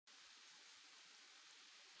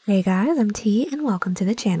Hey guys, I'm T and welcome to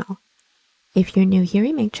the channel. If you're new here,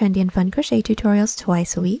 we make trendy and fun crochet tutorials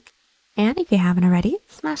twice a week. And if you haven't already,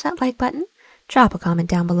 smash that like button, drop a comment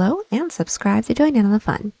down below, and subscribe to join in on the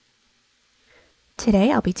fun.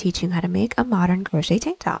 Today I'll be teaching you how to make a modern crochet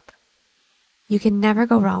tank top. You can never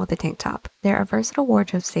go wrong with a tank top. They're a versatile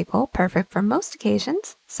wardrobe staple, perfect for most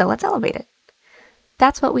occasions, so let's elevate it.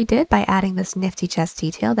 That's what we did by adding this nifty chest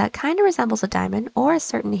detail that kind of resembles a diamond or a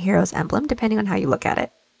certain hero's emblem depending on how you look at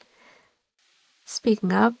it.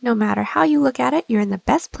 Speaking of, no matter how you look at it, you're in the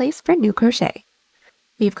best place for new crochet.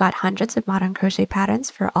 We've got hundreds of modern crochet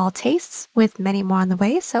patterns for all tastes, with many more on the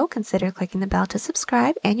way, so consider clicking the bell to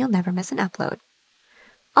subscribe and you'll never miss an upload.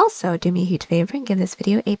 Also, do me a huge favor and give this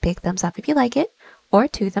video a big thumbs up if you like it, or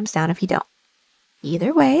 2 thumbs down if you don't.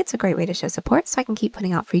 Either way, it's a great way to show support so I can keep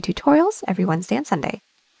putting out free tutorials every Wednesday and Sunday.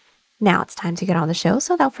 Now it's time to get on the show,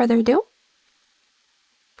 so without further ado.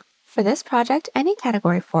 For this project, any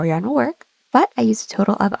category 4 yarn will work, but I used a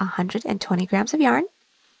total of 120 grams of yarn,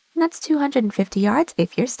 and that's 250 yards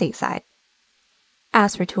if you're stateside.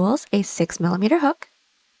 As for tools, a 6mm hook,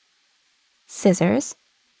 scissors,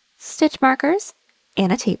 stitch markers,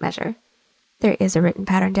 and a tape measure. There is a written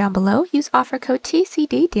pattern down below. Use offer code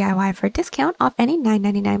TCDDIY for a discount off any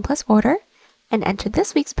 $9.99 plus order, and enter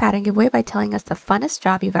this week's pattern giveaway by telling us the funnest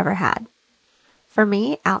job you've ever had. For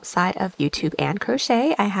me, outside of YouTube and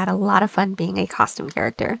crochet, I had a lot of fun being a costume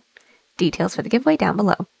character. Details for the giveaway down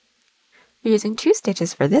below. We're using 2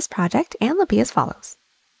 stitches for this project and they'll be as follows.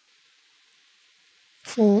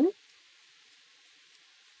 Chain,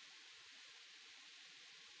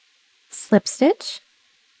 slip stitch,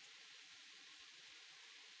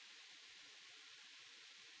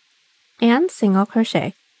 and single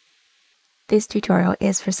crochet. This tutorial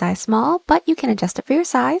is for size small, but you can adjust it for your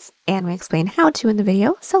size, and we explain how to in the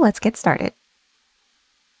video, so let's get started.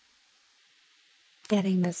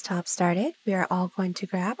 Getting this top started, we are all going to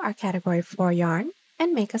grab our category 4 yarn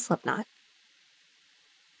and make a slip knot.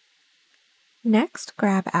 Next,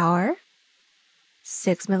 grab our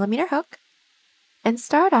 6mm hook and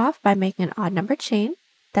start off by making an odd numbered chain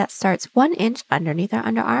that starts 1 inch underneath our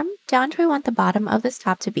underarm down to where we want the bottom of this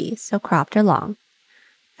top to be, so cropped or long.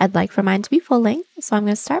 I'd like for mine to be full length, so I'm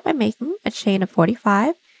going to start by making a chain of 45,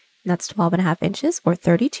 and that's 12.5 inches or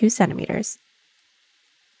 32 centimeters.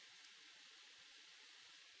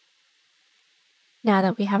 Now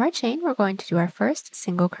that we have our chain, we're going to do our first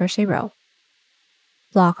single crochet row.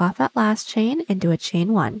 Block off that last chain and do a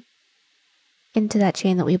chain 1. Into that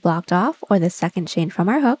chain that we blocked off, or the second chain from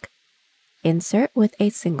our hook, insert with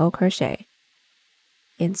a single crochet.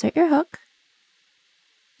 Insert your hook,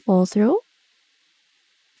 pull through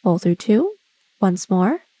 2, once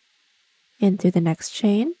more, in through the next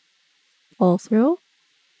chain, pull through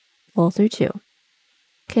 2.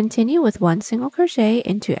 Continue with 1 single crochet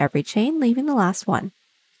into every chain, leaving the last one.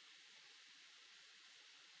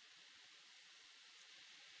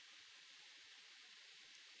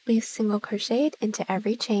 We've single crocheted into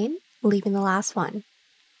every chain, leaving the last one.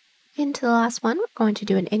 Into the last one, we're going to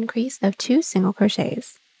do an increase of 2 single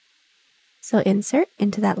crochets. So insert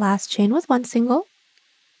into that last chain with 1 single,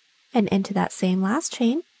 and into that same last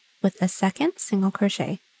chain with a second single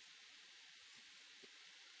crochet.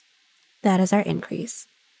 That is our increase.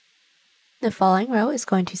 The following row is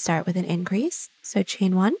going to start with an increase, so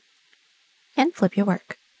chain 1 and flip your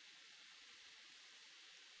work.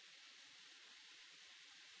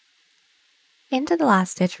 Into the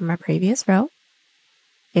last stitch from our previous row,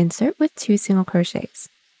 insert with 2 single crochets.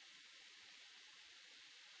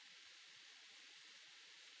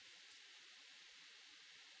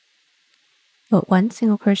 Put 1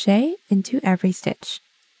 single crochet into every stitch.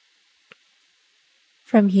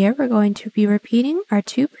 From here, we're going to be repeating our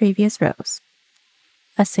 2 previous rows.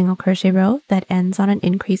 A single crochet row that ends on an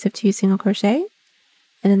increase of 2 single crochet,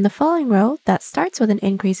 and then the following row that starts with an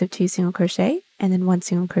increase of 2 single crochet and then 1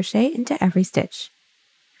 single crochet into every stitch.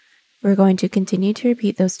 We're going to continue to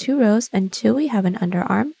repeat those 2 rows until we have an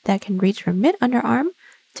underarm that can reach from mid-underarm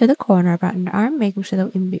to the corner of our underarm, making sure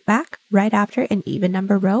that we move back right after an even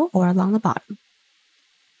number row or along the bottom.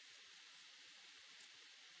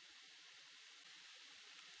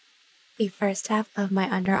 The first half of my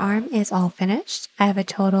underarm is all finished. I have a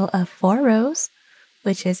total of 4 rows,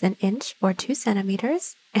 which is 1 inch or 2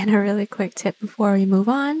 centimeters. And a really quick tip before we move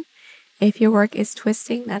on, if your work is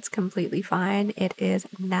twisting, that's completely fine. It is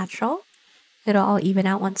natural. It'll all even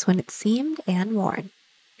out once when it's seamed and worn.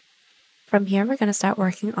 From here, we're going to start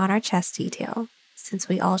working on our chest detail. Since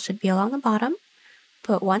we all should be along the bottom,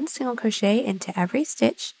 put 1 single crochet into every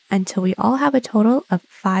stitch until we all have a total of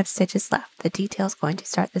 5 stitches left. The detail is going to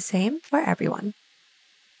start the same for everyone.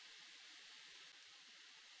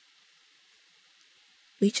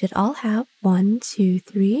 we should all have 1, 2,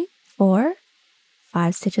 3, 4,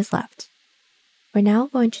 5 stitches left. We're now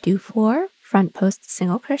going to do 4 front post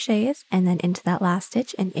single crochets and then into that last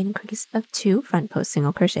stitch an increase of 2 front post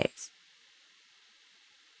single crochets.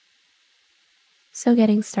 So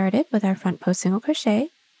getting started with our front post single crochet,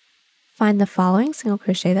 find the following single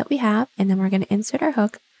crochet that we have, and then we're going to insert our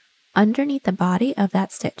hook underneath the body of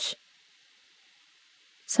that stitch.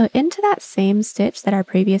 So into that same stitch that our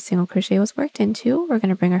previous single crochet was worked into, we're going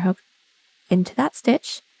to bring our hook into that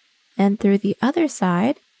stitch and through the other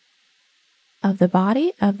side of the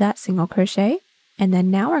body of that single crochet, and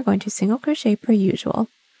then now we're going to single crochet per usual.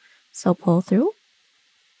 So pull through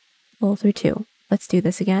 2. Let's do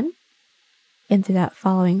this again. Into that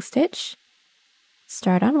following stitch,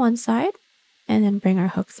 start on one side, and then bring our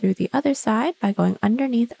hook through the other side by going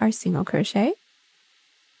underneath our single crochet,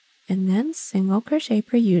 and then single crochet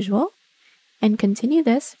per usual, and continue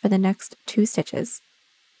this for the next 2 stitches.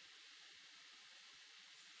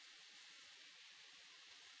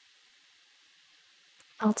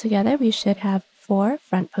 Altogether, we should have 4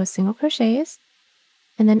 front post single crochets,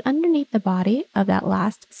 and then underneath the body of that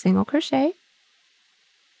last single crochet,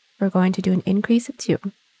 we're going to do an increase of 2.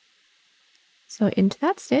 So into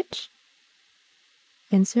that stitch,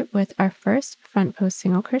 insert with our first front post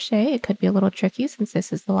single crochet. It could be a little tricky since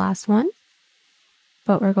this is the last one,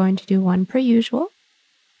 but we're going to do 1 per usual.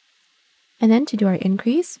 And then to do our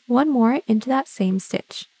increase, 1 more into that same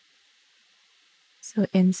stitch. So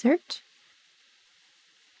insert,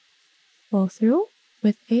 pull through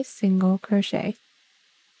with a single crochet.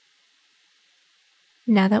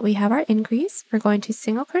 Now that we have our increase, we're going to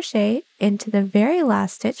single crochet into the very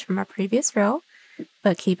last stitch from our previous row,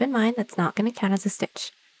 but keep in mind that's not going to count as a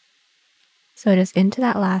stitch. So just into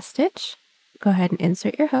that last stitch, go ahead and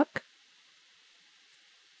insert your hook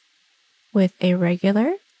with a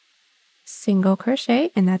regular single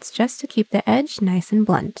crochet, and that's just to keep the edge nice and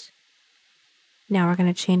blunt. Now we're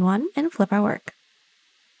going to chain 1 and flip our work.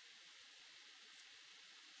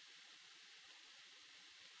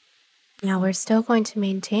 Now we're still going to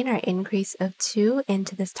maintain our increase of 2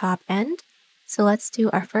 into this top end. So let's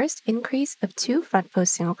do our first increase of 2 front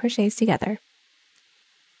post single crochets together.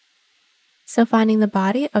 So finding the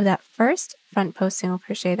body of that first front post single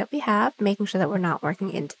crochet that we have, making sure that we're not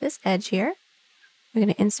working into this edge here, we're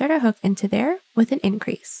going to insert our hook into there with an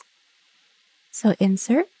increase. So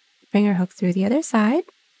insert, bring our hook through the other side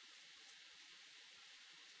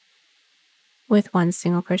with 1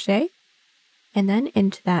 single crochet, and then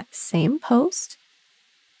into that same post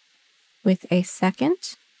with a second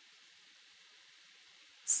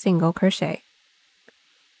single crochet.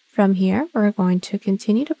 From here, we're going to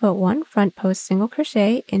continue to put 1 front post single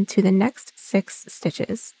crochet into the next 6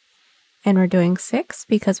 stitches. And we're doing 6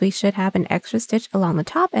 because we should have an extra stitch along the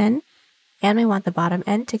top end, and we want the bottom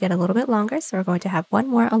end to get a little bit longer, so we're going to have 1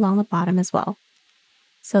 more along the bottom as well.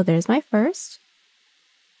 So there's my first.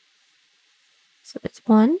 So it's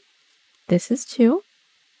 1. This is 2,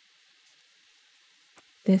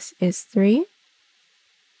 this is 3,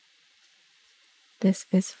 this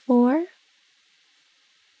is 4,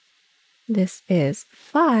 this is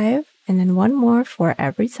 5, and then 1 more for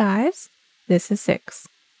every size. This is 6.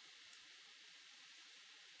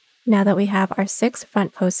 Now that we have our 6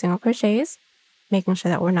 front post single crochets, making sure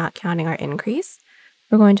that we're not counting our increase,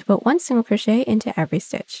 we're going to put 1 single crochet into every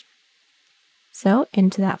stitch. So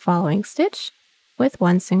into that following stitch with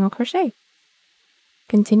 1 single crochet.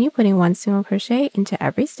 Continue putting 1 single crochet into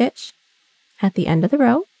every stitch. At the end of the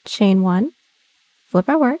row, chain 1, flip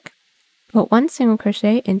our work, put 1 single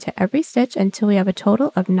crochet into every stitch until we have a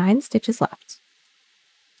total of 9 stitches left.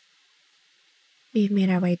 We've made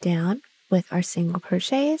our way down with our single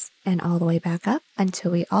crochets and all the way back up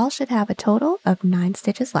until we all should have a total of 9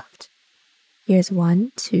 stitches left. Here's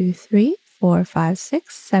 1, 2, 3, 4, 5,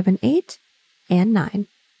 6, 7, 8, and 9.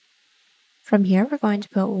 From here, we're going to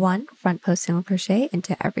put 1 front post single crochet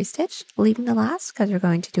into every stitch, leaving the last because we're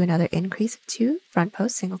going to do another increase of 2 front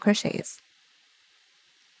post single crochets.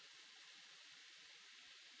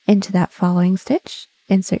 Into that following stitch,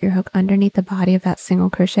 insert your hook underneath the body of that single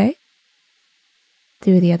crochet,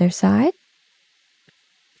 through the other side,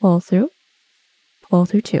 pull through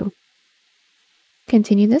 2.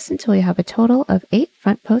 Continue this until you have a total of 8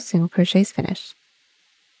 front post single crochets finished.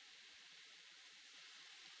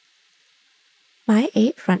 My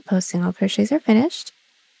 8 front post single crochets are finished.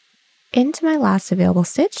 Into my last available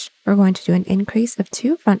stitch, we're going to do an increase of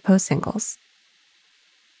 2 front post singles.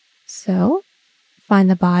 So find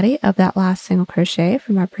the body of that last single crochet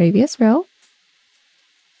from our previous row,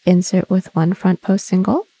 insert with 1 front post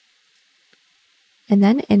single, and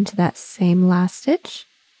then into that same last stitch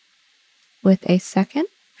with a second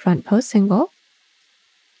front post single.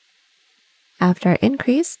 After our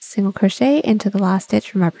increase, single crochet into the last stitch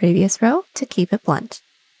from our previous row to keep it blunt.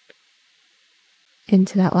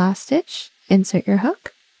 Into that last stitch, insert your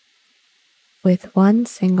hook with one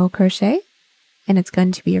single crochet, and it's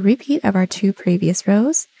going to be a repeat of our 2 previous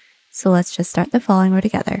rows. So let's just start the following row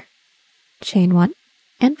together. Chain 1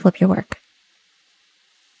 and flip your work.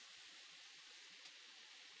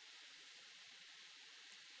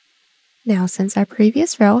 Now, since our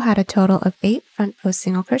previous row had a total of 8 front post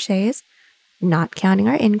single crochets, not counting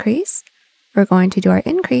our increase, we're going to do our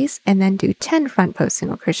increase and then do 10 front post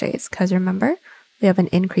single crochets, because remember, we have an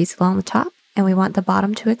increase along the top and we want the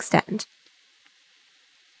bottom to extend.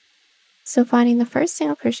 So finding the first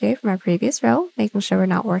single crochet from our previous row, making sure we're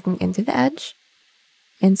not working into the edge,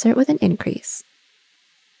 insert with an increase.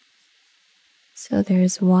 So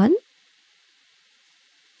there's 1,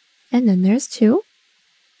 and then there's 2,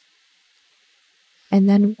 and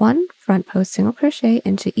then 1 front post single crochet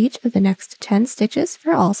into each of the next 10 stitches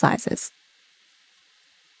for all sizes.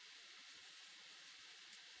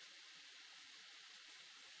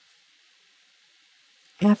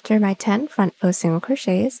 After my 10 front post single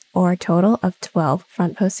crochets, or a total of 12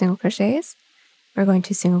 front post single crochets, we're going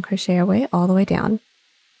to single crochet our way all the way down.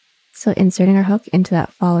 So inserting our hook into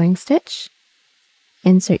that following stitch,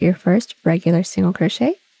 insert your first regular single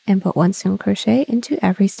crochet and put 1 single crochet into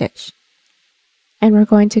every stitch. And we're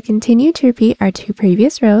going to continue to repeat our 2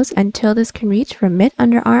 previous rows until this can reach from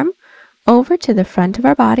mid-underarm over to the front of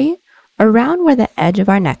our body, around where the edge of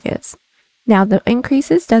our neck is. Now, the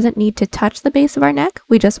increases doesn't need to touch the base of our neck,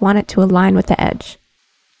 we just want it to align with the edge.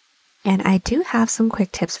 And I do have some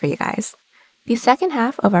quick tips for you guys. The second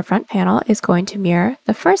half of our front panel is going to mirror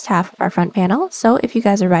the first half of our front panel, so if you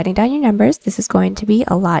guys are writing down your numbers, this is going to be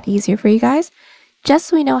a lot easier for you guys, just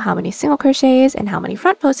so we know how many single crochets and how many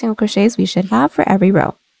front post single crochets we should have for every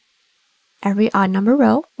row. Every odd number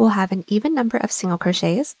row will have an even number of single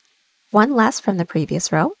crochets, 1 less from the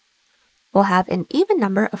previous row. We'll have an even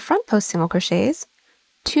number of front post single crochets,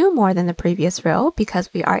 2 more than the previous row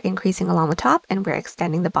because we are increasing along the top and we're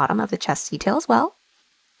extending the bottom of the chest detail as well.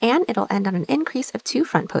 And it'll end on an increase of 2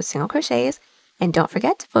 front post single crochets, and don't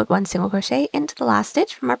forget to put 1 single crochet into the last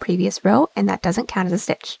stitch from our previous row, and that doesn't count as a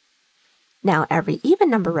stitch. Now, every even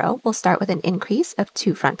number row will start with an increase of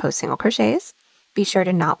 2 front post single crochets. Be sure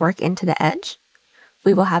to not work into the edge.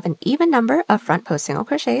 We will have an even number of front post single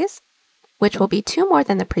crochets, which will be 2 more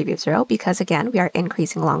than the previous row because, again, we are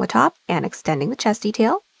increasing along the top and extending the chest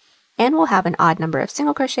detail. And we'll have an odd number of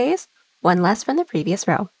single crochets, 1 less from the previous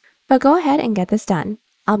row. But go ahead and get this done.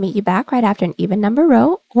 I'll meet you back right after an even number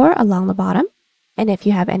row or along the bottom. And if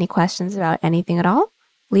you have any questions about anything at all,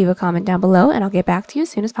 leave a comment down below and I'll get back to you as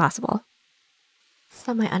soon as possible.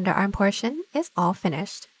 So my underarm portion is all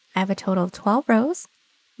finished. I have a total of 12 rows.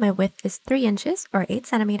 My width is 3 inches or 8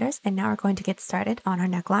 centimeters, and now we're going to get started on our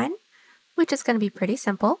neckline, which is going to be pretty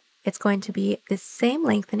simple. It's going to be the same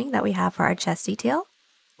lengthening that we have for our chest detail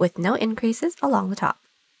with no increases along the top.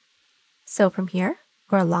 So from here,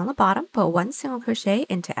 or along the bottom, put 1 single crochet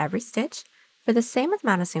into every stitch for the same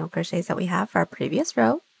amount of single crochets that we have for our previous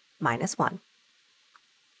row, minus 1.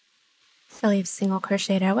 So we've single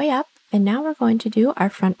crocheted our way up, and now we're going to do our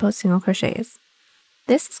front post single crochets.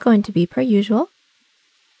 This is going to be per usual.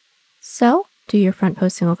 So do your front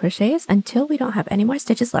post single crochets until we don't have any more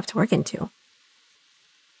stitches left to work into.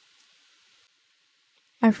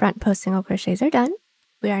 Our front post single crochets are done.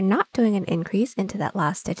 We are not doing an increase into that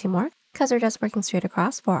last stitch anymore because we're just working straight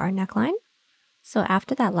across for our neckline. So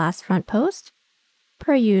after that last front post,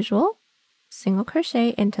 per usual, single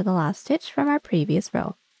crochet into the last stitch from our previous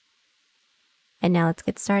row. And now let's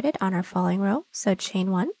get started on our following row. So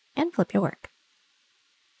chain 1 and flip your work.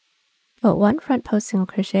 Put 1 front post single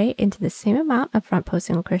crochet into the same amount of front post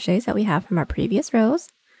single crochets that we have from our previous rows,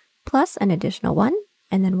 plus an additional 1,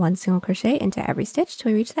 and then 1 single crochet into every stitch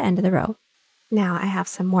till we reach the end of the row. Now I have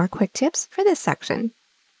some more quick tips for this section.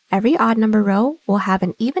 Every odd number row will have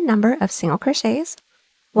an even number of single crochets,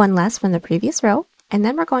 1 less from the previous row, and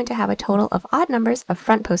then we're going to have a total of odd numbers of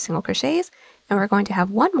front post single crochets, and we're going to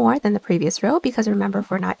have 1 more than the previous row because remember,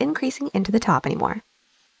 we're not increasing into the top anymore.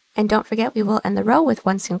 And don't forget, we will end the row with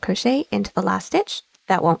 1 single crochet into the last stitch.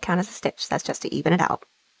 That won't count as a stitch, that's just to even it out.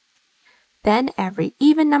 Then every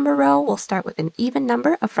even number row will start with an even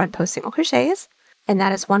number of front post single crochets, and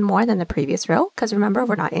that is 1 more than the previous row because remember,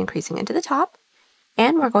 we're not increasing into the top.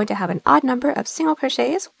 And we're going to have an odd number of single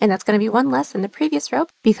crochets, and that's going to be 1 less than the previous row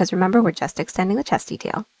because remember, we're just extending the chest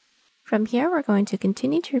detail. From here, we're going to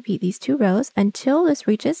continue to repeat these 2 rows until this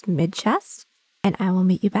reaches mid-chest, and I will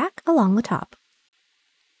meet you back along the top.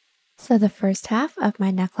 So the first half of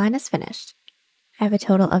my neckline is finished. I have a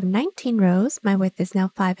total of 19 rows. My width is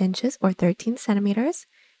now 5 inches or 13 centimeters.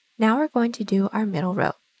 Now we're going to do our middle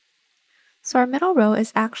row. So our middle row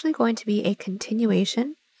is actually going to be a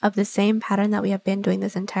continuation of the same pattern that we have been doing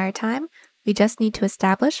this entire time. We just need to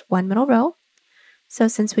establish one middle row. So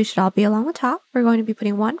since we should all be along the top, we're going to be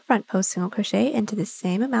putting one front post single crochet into the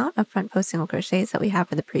same amount of front post single crochets that we have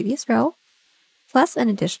for the previous row, plus an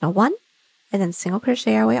additional one, and then single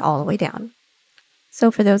crochet our way all the way down. So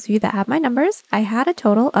for those of you that have my numbers, I had a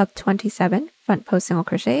total of 27 front post single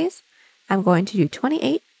crochets. I'm going to do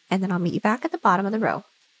 28, and then I'll meet you back at the bottom of the row.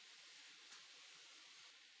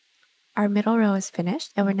 Our middle row is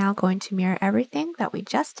finished, and we're now going to mirror everything that we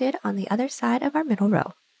just did on the other side of our middle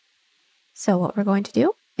row. So what we're going to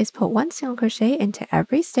do is put one single crochet into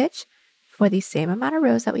every stitch for the same amount of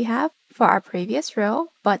rows that we have for our previous row,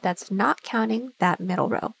 but that's not counting that middle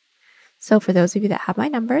row. So for those of you that have my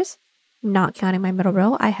numbers, not counting my middle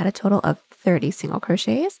row, I had a total of 30 single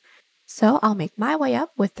crochets. So I'll make my way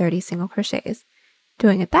up with 30 single crochets.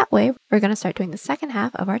 Doing it that way, we're going to start doing the second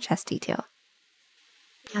half of our chest detail.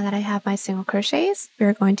 Now that I have my single crochets,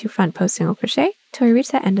 we're going to front post single crochet till we reach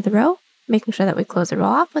the end of the row, making sure that we close the row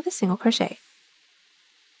off with a single crochet.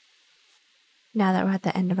 Now that we're at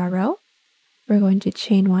the end of our row, we're going to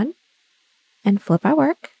chain one and flip our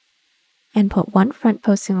work and put one front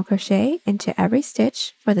post single crochet into every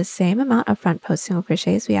stitch for the same amount of front post single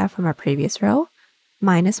crochets we have from our previous row,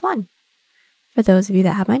 minus one. For those of you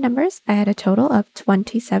that have my numbers, I had a total of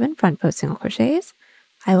 27 front post single crochets.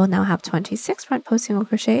 I will now have 26 front post single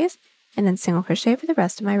crochets and then single crochet for the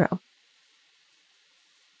rest of my row.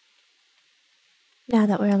 Now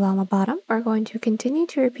that we're along the bottom, we're going to continue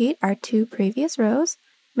to repeat our two previous rows,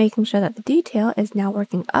 making sure that the detail is now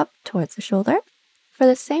working up towards the shoulder for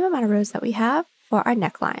the same amount of rows that we have for our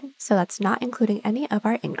neckline. So that's not including any of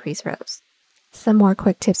our increase rows. Some more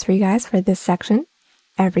quick tips for you guys for this section.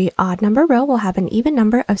 Every odd number row will have an even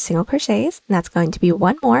number of single crochets, and that's going to be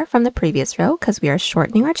one more from the previous row because we are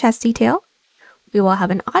shortening our chest detail. We will have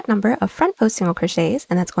an odd number of front post single crochets,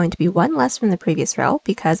 and that's going to be one less from the previous row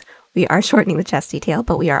because we are shortening the chest detail,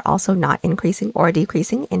 but we are also not increasing or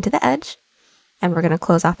decreasing into the edge. And we're going to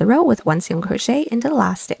close off the row with one single crochet into the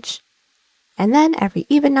last stitch. And then every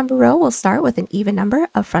even number row will start with an even number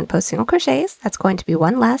of front post single crochets. That's going to be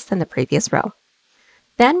one less than the previous row.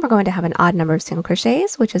 Then we're going to have an odd number of single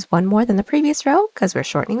crochets, which is one more than the previous row because we're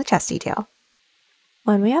shortening the chest detail.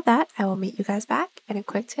 When we have that, I will meet you guys back, and a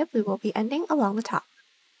quick tip, we will be ending along the top.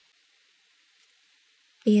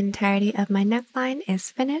 The entirety of my neckline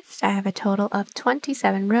is finished. I have a total of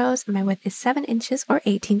 27 rows, and my width is 7 inches or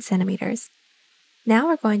 18 centimeters. Now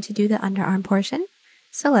we're going to do the underarm portion,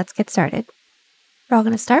 so let's get started. We're all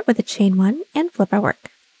going to start with a chain one and flip our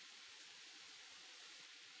work.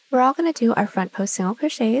 We're all going to do our front post single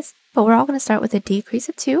crochets, but we're all going to start with a decrease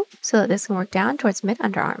of 2 so that this can work down towards mid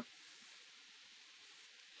underarm.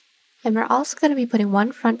 And we're also going to be putting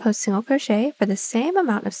one front post single crochet for the same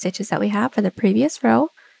amount of stitches that we have for the previous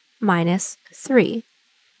row, minus 3.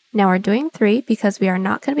 Now we're doing 3 because we are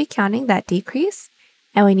not going to be counting that decrease,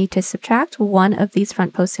 and we need to subtract one of these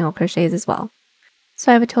front post single crochets as well.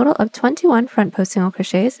 So I have a total of 21 front post single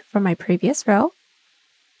crochets from my previous row.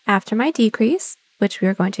 After my decrease, which we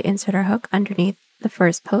are going to insert our hook underneath the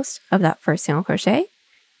first post of that first single crochet,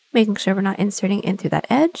 making sure we're not inserting in through that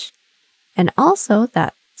edge, and also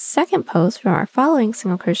that second post from our following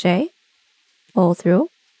single crochet, pull through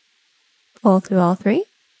all 3.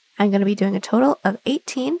 I'm going to be doing a total of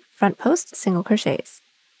 18 front post single crochets.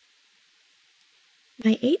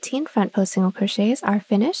 My 18 front post single crochets are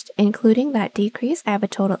finished, including that decrease. I have a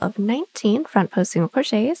total of 19 front post single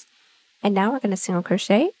crochets, and now we're going to single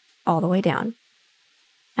crochet all the way down.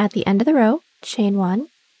 At the end of the row, chain one,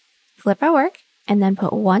 flip our work, and then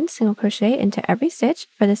put one single crochet into every stitch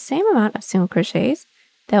for the same amount of single crochets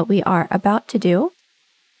that we are about to do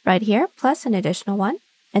right here, plus an additional one,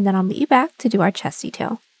 and then I'll meet you back to do our chest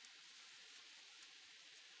detail.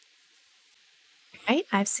 Alright,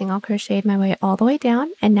 I've single crocheted my way all the way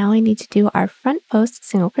down, and now I need to do our front post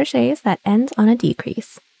single crochets that ends on a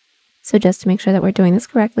decrease. So just to make sure that we're doing this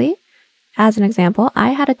correctly, as an example,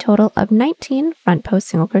 I had a total of 19 front post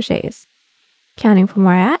single crochets. Counting from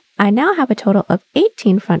where I'm at, I now have a total of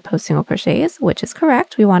 18 front post single crochets, which is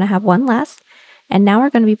correct. We want to have one less. And now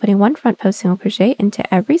we're going to be putting one front post single crochet into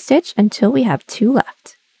every stitch until we have 2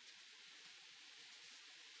 left.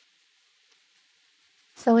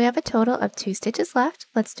 So we have a total of 2 stitches left.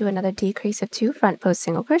 Let's do another decrease of 2 front post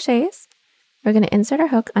single crochets. We're going to insert our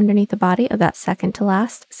hook underneath the body of that second to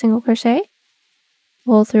last single crochet,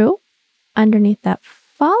 pull through underneath that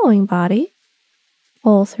following body,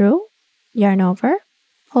 pull through, yarn over,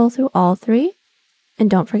 pull through all 3, And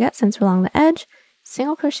don't forget, since we're along the edge,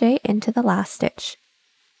 single crochet into the last stitch.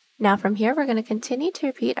 Now from here, we're going to continue to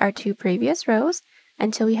repeat our 2 previous rows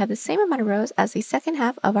until we have the same amount of rows as the second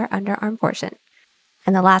half of our underarm portion.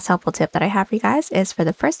 And the last helpful tip that I have for you guys is for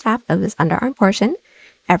the first half of this underarm portion,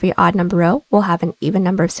 every odd number row will have an even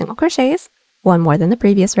number of single crochets, 1 more than the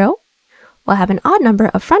previous row. We'll have an odd number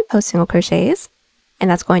of front post single crochets, and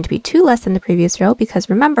that's going to be 2 less than the previous row because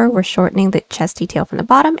remember, we're shortening the chest detail from the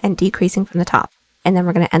bottom and decreasing from the top. And then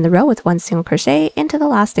we're going to end the row with 1 single crochet into the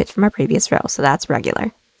last stitch from our previous row, so that's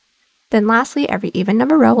regular. Then lastly, every even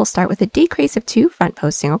number row will start with a decrease of 2 front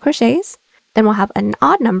post single crochets. Then we'll have an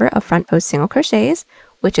odd number of front post single crochets,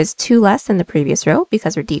 which is 2 less than the previous row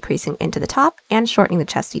because we're decreasing into the top and shortening the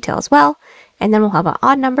chest detail as well. And then we'll have an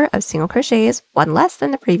odd number of single crochets, 1 less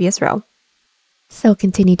than the previous row. So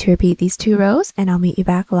continue to repeat these 2 rows and I'll meet you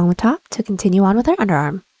back along the top to continue on with our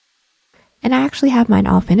underarm. And I actually have mine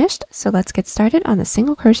all finished, so let's get started on the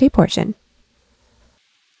single crochet portion.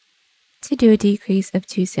 To do a decrease of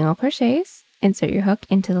 2 single crochets, insert your hook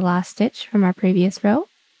into the last stitch from our previous row,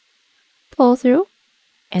 pull through,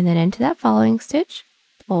 and then into that following stitch,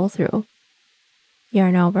 pull through.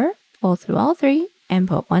 Yarn over, pull through all 3, and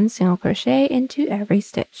put 1 single crochet into every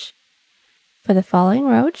stitch. For the following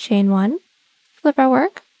row, chain 1, flip our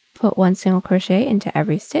work, put 1 single crochet into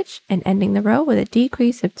every stitch, and ending the row with a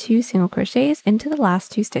decrease of 2 single crochets into the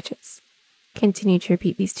last 2 stitches. Continue to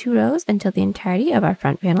repeat these 2 rows until the entirety of our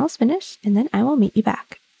front panel is finished, and then I will meet you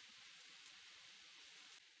back.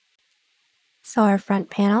 So our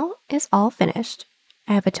front panel is all finished.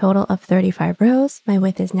 I have a total of 35 rows. My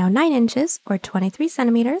width is now 9 inches or 23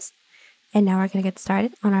 centimeters. And now we're going to get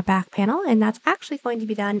started on our back panel, and that's actually going to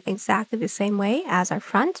be done exactly the same way as our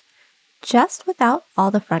front, just without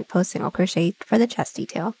all the front post single crochet for the chest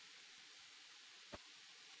detail.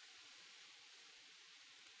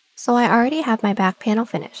 So I already have my back panel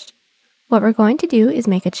finished. What we're going to do is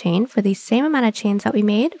make a chain for the same amount of chains that we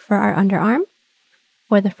made for our underarm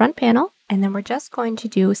for the front panel, and then we're just going to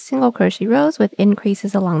do single crochet rows with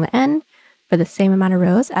increases along the end for the same amount of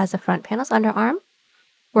rows as the front panel's underarm.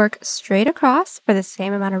 Work straight across for the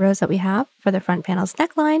same amount of rows that we have for the front panel's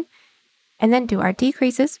neckline, and then do our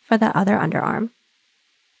decreases for the other underarm.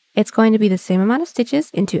 It's going to be the same amount of stitches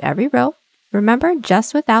into every row, remember,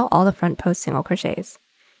 just without all the front post single crochets.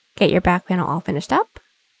 Get your back panel all finished up,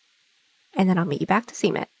 and then I'll meet you back to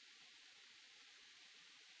seam it.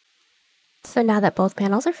 So now that both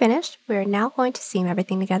panels are finished, we are now going to seam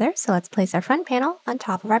everything together, so let's place our front panel on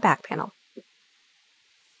top of our back panel.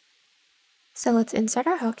 So let's insert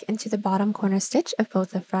our hook into the bottom corner stitch of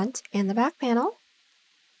both the front and the back panel.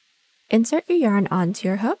 Insert your yarn onto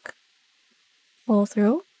your hook, pull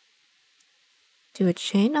through, do a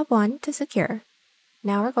chain of 1 to secure.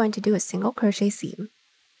 Now we're going to do a single crochet seam.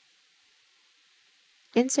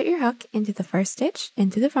 Insert your hook into the first stitch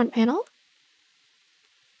into the front panel,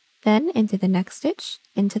 then into the next stitch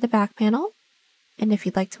into the back panel, and if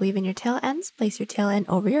you'd like to weave in your tail ends, place your tail end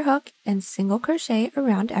over your hook and single crochet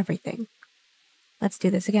around everything. Let's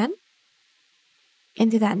do this again.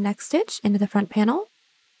 Into that next stitch into the front panel,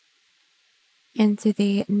 into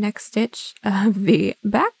the next stitch of the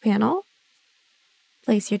back panel,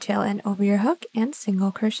 place your tail end over your hook and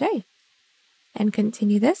single crochet. And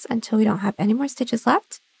continue this until we don't have any more stitches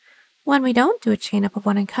left. When we don't, do a chain up of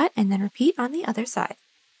 1 and cut, and then repeat on the other side.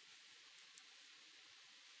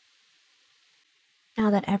 Now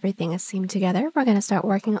that everything is seamed together, we're going to start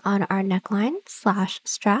working on our neckline /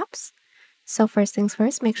 straps. So first things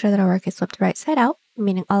first, make sure that our work is flipped right side out,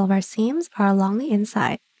 meaning all of our seams are along the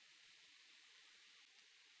inside.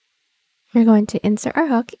 We're going to insert our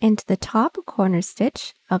hook into the top corner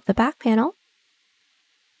stitch of the back panel.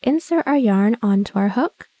 Insert our yarn onto our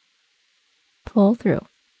hook, pull through,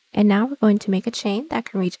 and now we're going to make a chain that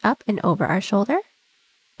can reach up and over our shoulder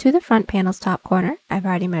to the front panel's top corner. I've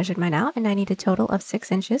already measured mine out and I need a total of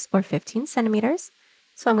 6 inches or 15 centimeters,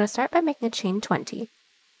 so I'm going to start by making a chain 20.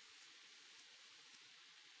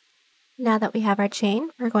 Now that we have our chain,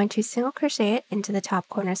 we're going to single crochet it into the top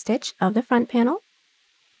corner stitch of the front panel.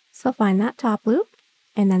 So find that top loop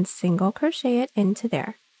and then single crochet it into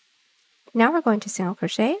there. Now we're going to single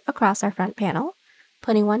crochet across our front panel,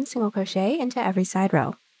 putting 1 single crochet into every side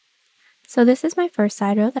row. So this is my first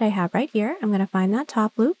side row that I have right here. I'm going to find that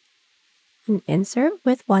top loop and insert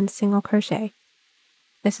with 1 single crochet.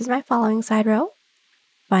 This is my following side row.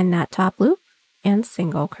 Find that top loop and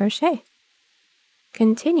single crochet.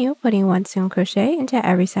 Continue putting 1 single crochet into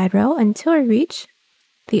every side row until we reach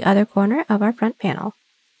the other corner of our front panel.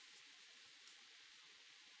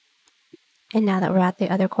 And now that we're at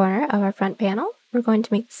the other corner of our front panel, we're going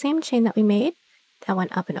to make the same chain that we made that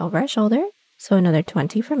went up and over our shoulder So another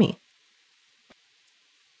 20 for me.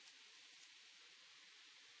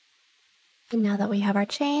 And now that we have our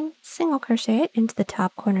chain, single crochet it into the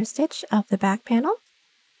top corner stitch of the back panel,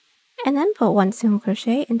 and then put 1 single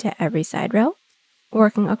crochet into every side row,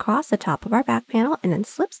 working across the top of our back panel, and then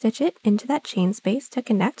slip stitch it into that chain space to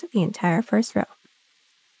connect the entire first row.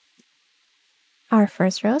 Our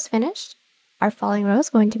first row is finished. Our following row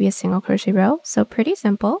is going to be a single crochet row, so pretty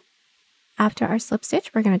simple. After our slip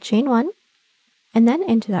stitch, we're going to chain 1, and then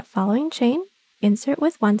into that following chain, insert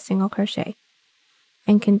with 1 single crochet.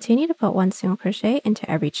 And continue to put 1 single crochet into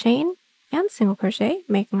every chain and single crochet,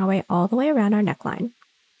 making our way all the way around our neckline.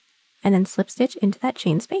 And then slip stitch into that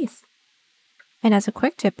chain space. And as a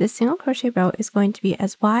quick tip, this single crochet row is going to be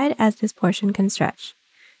as wide as this portion can stretch.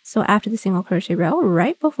 So after the single crochet row,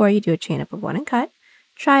 right before you do a chain up of 1 and cut,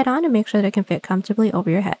 try it on and make sure that it can fit comfortably over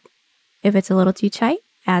your head. If it's a little too tight,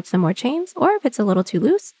 add some more chains, or if it's a little too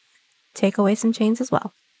loose, take away some chains as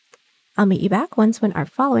well. I'll meet you back when our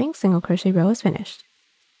following single crochet row is finished.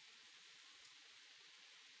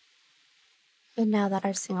 And now that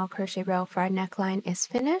our single crochet row for our neckline is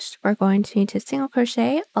finished, we're going to need to single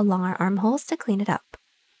crochet along our armholes to clean it up.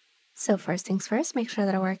 So first things first, make sure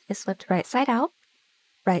that our work is flipped right side out,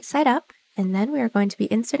 right side up, and then we are going to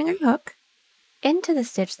be inserting our hook into the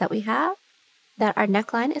stitch that we have that our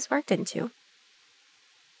neckline is worked into.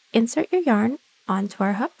 Insert your yarn onto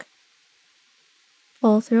our hook,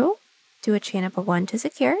 pull through, do a chain up of 1 to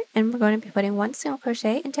secure, and we're going to be putting 1 single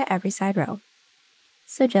crochet into every side row.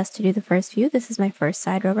 So just to do the first few, this is my first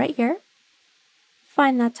side row right here.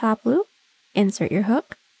 Find that top loop, insert your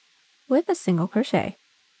hook with a single crochet.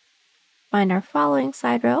 Find our following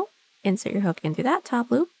side row, insert your hook into that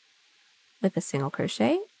top loop with a single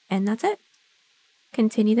crochet, and that's it.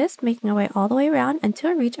 Continue this, making our way all the way around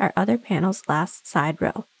until we reach our other panel's last side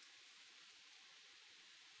row.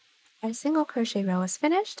 Our single crochet row is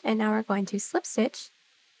finished, and now we're going to slip stitch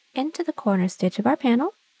into the corner stitch of our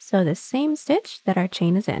panel. So the same stitch that our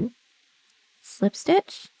chain is in. Slip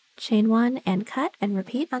stitch, chain 1, and cut, and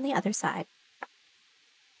repeat on the other side.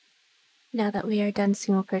 Now that we are done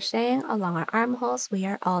single crocheting along our armholes, we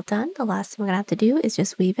are all done. The last thing we're going to have to do is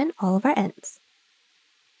just weave in all of our ends.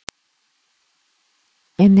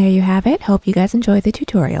 And there you have it. Hope you guys enjoyed the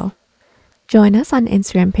tutorial. Join us on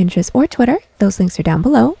Instagram, Pinterest, or Twitter. Those links are down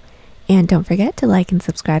below. And don't forget to like and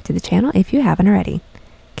subscribe to the channel if you haven't already.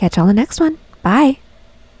 Catch you on the next one. Bye!